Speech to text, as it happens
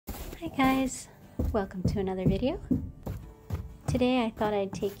Hi guys, welcome to another video. Today I thought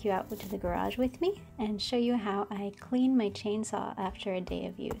I'd take you out to the garage with me and show you how I clean my chainsaw after a day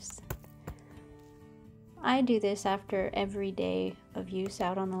of use. I do this after every day of use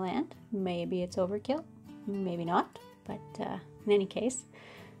out on the land. Maybe it's overkill, maybe not, but in any case,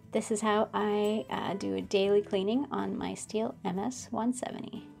 this is how I do a daily cleaning on my Stihl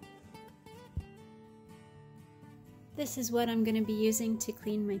MS170. This is what I'm going to be using to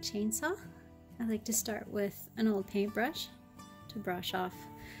clean my chainsaw. I like to start with an old paintbrush to brush off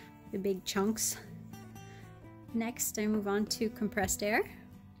the big chunks. Next, I move on to compressed air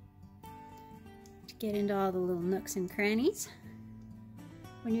to get into all the little nooks and crannies.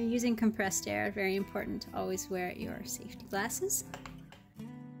 When you're using compressed air, it's very important to always wear your safety glasses.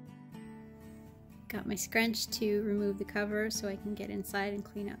 Got my scrunch to remove the cover so I can get inside and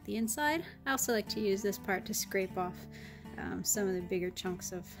clean out the inside. I also like to use this part to scrape off some of the bigger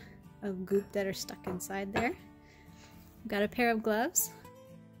chunks of goop that are stuck inside there. Got a pair of gloves.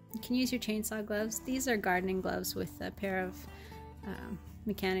 You can use your chainsaw gloves. These are gardening gloves with a pair of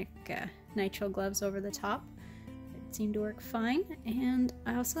mechanic nitrile gloves over the top. It seemed to work fine. And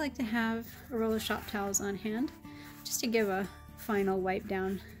I also like to have a roll of shop towels on hand just to give a final wipe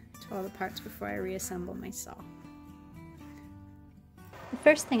down to all the parts before I reassemble my saw. The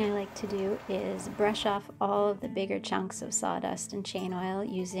first thing I like to do is brush off all of the bigger chunks of sawdust and chain oil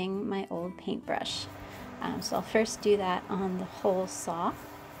using my old paintbrush. So I'll first do that on the whole saw.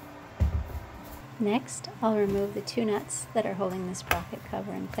 Next, I'll remove the two nuts that are holding this sprocket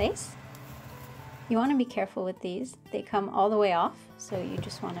cover in place. You want to be careful with these. They come all the way off, so you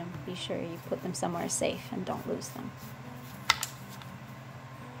just want to be sure you put them somewhere safe and don't lose them.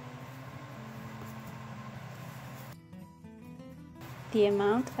 The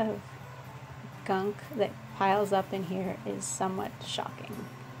amount of gunk that piles up in here is somewhat shocking.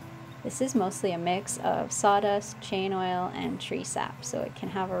 This is mostly a mix of sawdust, chain oil, and tree sap, so it can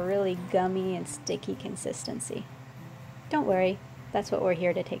have a really gummy and sticky consistency. Don't worry, that's what we're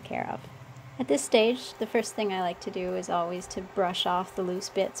here to take care of. At this stage, the first thing I like to do is always to brush off the loose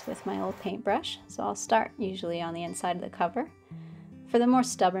bits with my old paintbrush, so I'll start usually on the inside of the cover. For the more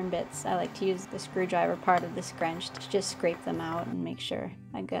stubborn bits, I like to use the screwdriver part of the scrunch to just scrape them out and make sure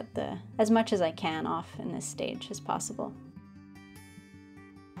I get as much as I can off in this stage as possible.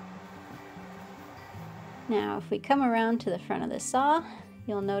 Now, if we come around to the front of the saw,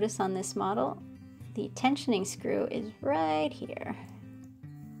 you'll notice on this model, the tensioning screw is right here.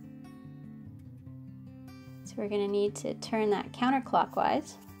 So we're going to need to turn that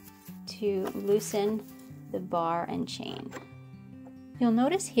counterclockwise to loosen the bar and chain. You'll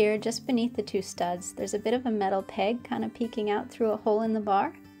notice here, just beneath the two studs, there's a bit of a metal peg kind of peeking out through a hole in the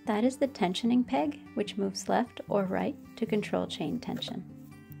bar. That is the tensioning peg, which moves left or right to control chain tension.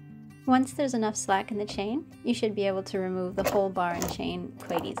 Once there's enough slack in the chain, you should be able to remove the whole bar and chain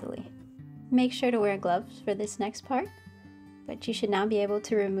quite easily. Make sure to wear gloves for this next part, but you should now be able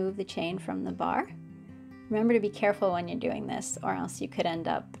to remove the chain from the bar. Remember to be careful when you're doing this, or else you could end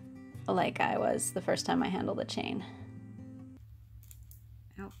up like I was the first time I handled the chain.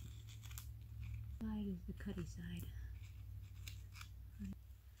 Ow. Side is the cutty side.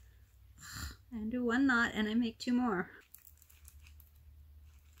 And do one knot and I make two more.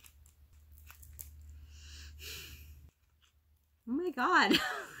 Oh my god,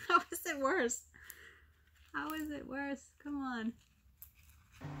 how is it worse? How is it worse? Come on.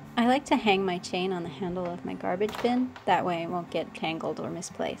 I like to hang my chain on the handle of my garbage bin, that way it won't get tangled or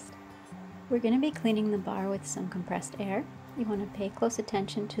misplaced. We're going to be cleaning the bar with some compressed air. You want to pay close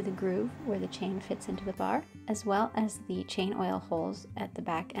attention to the groove where the chain fits into the bar, as well as the chain oil holes at the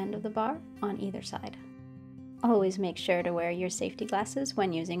back end of the bar on either side. Always make sure to wear your safety glasses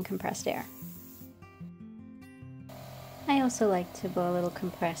when using compressed air. I also like to blow a little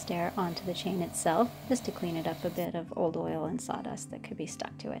compressed air onto the chain itself, just to clean it up a bit of old oil and sawdust that could be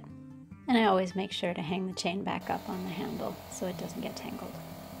stuck to it. And I always make sure to hang the chain back up on the handle so it doesn't get tangled.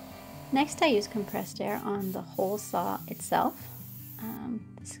 Next, I use compressed air on the whole saw itself.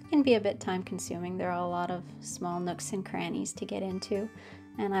 This can be a bit time consuming. There are a lot of small nooks and crannies to get into,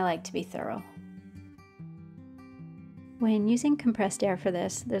 and I like to be thorough. When using compressed air for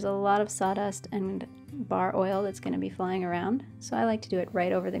this, there's a lot of sawdust and bar oil that's going to be flying around, so I like to do it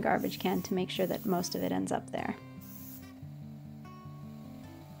right over the garbage can to make sure that most of it ends up there.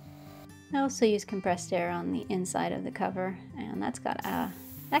 I also use compressed air on the inside of the cover, and that's got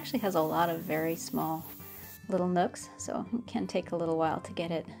actually has a lot of very small little nooks, so it can take a little while to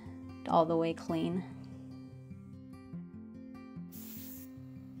get it all the way clean.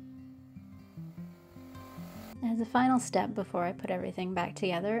 As a final step before I put everything back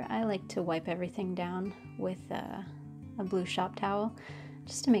together, I like to wipe everything down with a blue shop towel,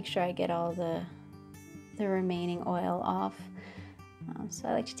 just to make sure I get all the remaining oil off. So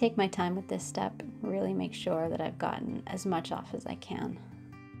I like to take my time with this step, really make sure that I've gotten as much off as I can.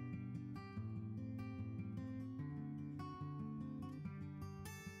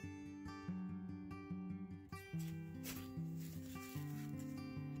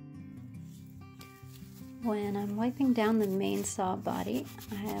 When I'm wiping down the main saw body,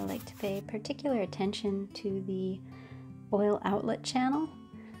 I like to pay particular attention to the oil outlet channel,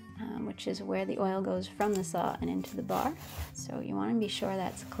 which is where the oil goes from the saw and into the bar. So you want to be sure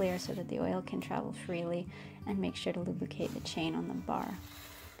that's clear so that the oil can travel freely, and make sure to lubricate the chain on the bar.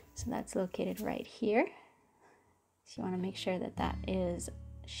 So that's located right here. So you want to make sure that that is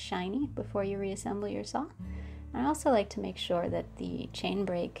shiny before you reassemble your saw. I also like to make sure that the chain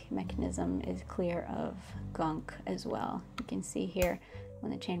brake mechanism is clear of gunk as well. You can see here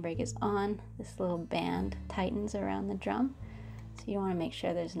when the chain brake is on, this little band tightens around the drum. So you want to make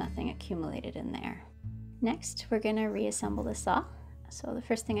sure there's nothing accumulated in there. Next, we're going to reassemble the saw. So the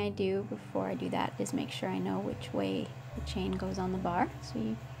first thing I do before I do that is make sure I know which way the chain goes on the bar. So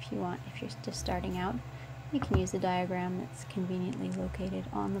if you're just starting out, you can use the diagram that's conveniently located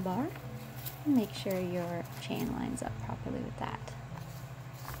on the bar. And make sure your chain lines up properly with that.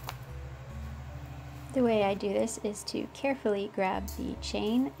 The way I do this is to carefully grab the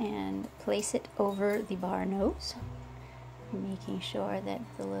chain and place it over the bar nose, making sure that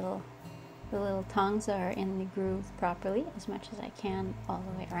the little tongues are in the groove properly as much as I can all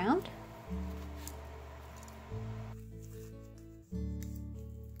the way around.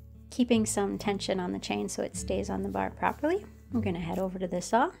 Keeping some tension on the chain so it stays on the bar properly, I'm going to head over to the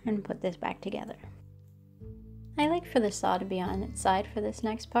saw and put this back together. I like for the saw to be on its side for this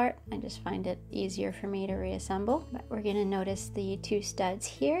next part. I just find it easier for me to reassemble. But we're going to notice the two studs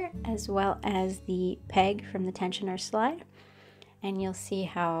here, as well as the peg from the tensioner slide. And you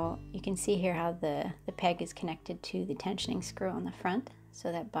can see here how the peg is connected to the tensioning screw on the front, so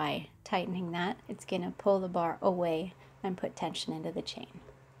that by tightening that, it's going to pull the bar away and put tension into the chain.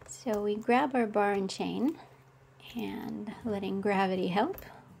 So we grab our bar and chain, and letting gravity help,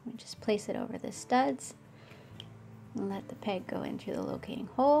 we just place it over the studs and let the peg go in through the locating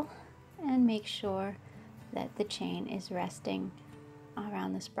hole, and make sure that the chain is resting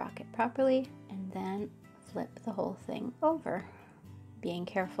around the sprocket properly, and then flip the whole thing over, being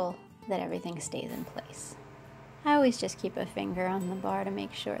careful that everything stays in place. I always just keep a finger on the bar to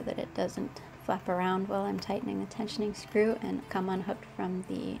make sure that it doesn't flap around while I'm tightening the tensioning screw and come unhooked from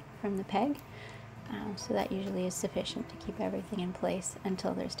the peg. So that usually is sufficient to keep everything in place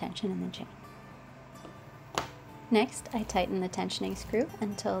until there's tension in the chain. Next, I tighten the tensioning screw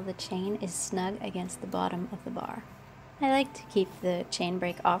until the chain is snug against the bottom of the bar. I like to keep the chain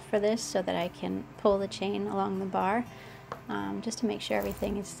brake off for this so that I can pull the chain along the bar, just to make sure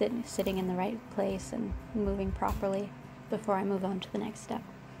everything is sitting in the right place and moving properly before I move on to the next step.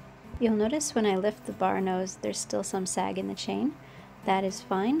 You'll notice when I lift the bar nose, there's still some sag in the chain. That is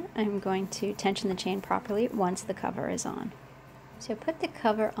fine. I'm going to tension the chain properly once the cover is on. So put the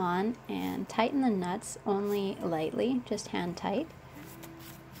cover on and tighten the nuts only lightly, just hand tight.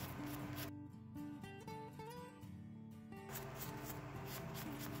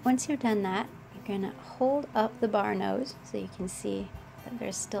 Once you've done that, you're going to hold up the bar nose so you can see that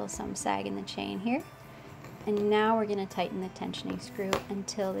there's still some sag in the chain here. And now we're going to tighten the tensioning screw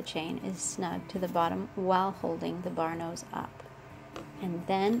until the chain is snug to the bottom while holding the bar nose up. And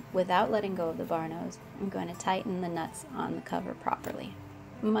then, without letting go of the bar nose, I'm going to tighten the nuts on the cover properly.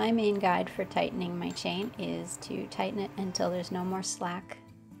 My main guide for tightening my chain is to tighten it until there's no more slack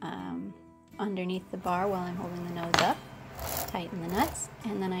underneath the bar while I'm holding the nose up. Tighten the nuts,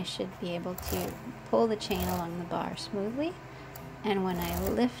 and then I should be able to pull the chain along the bar smoothly. And when I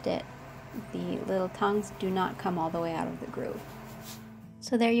lift it, the little tongues do not come all the way out of the groove.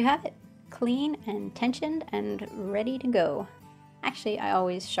 So there you have it, clean and tensioned and ready to go. Actually, I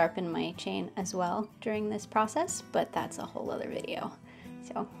always sharpen my chain as well during this process, but that's a whole other video.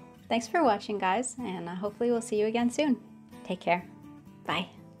 So thanks for watching, guys, and hopefully we'll see you again soon. Take care.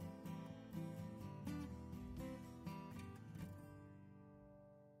 Bye.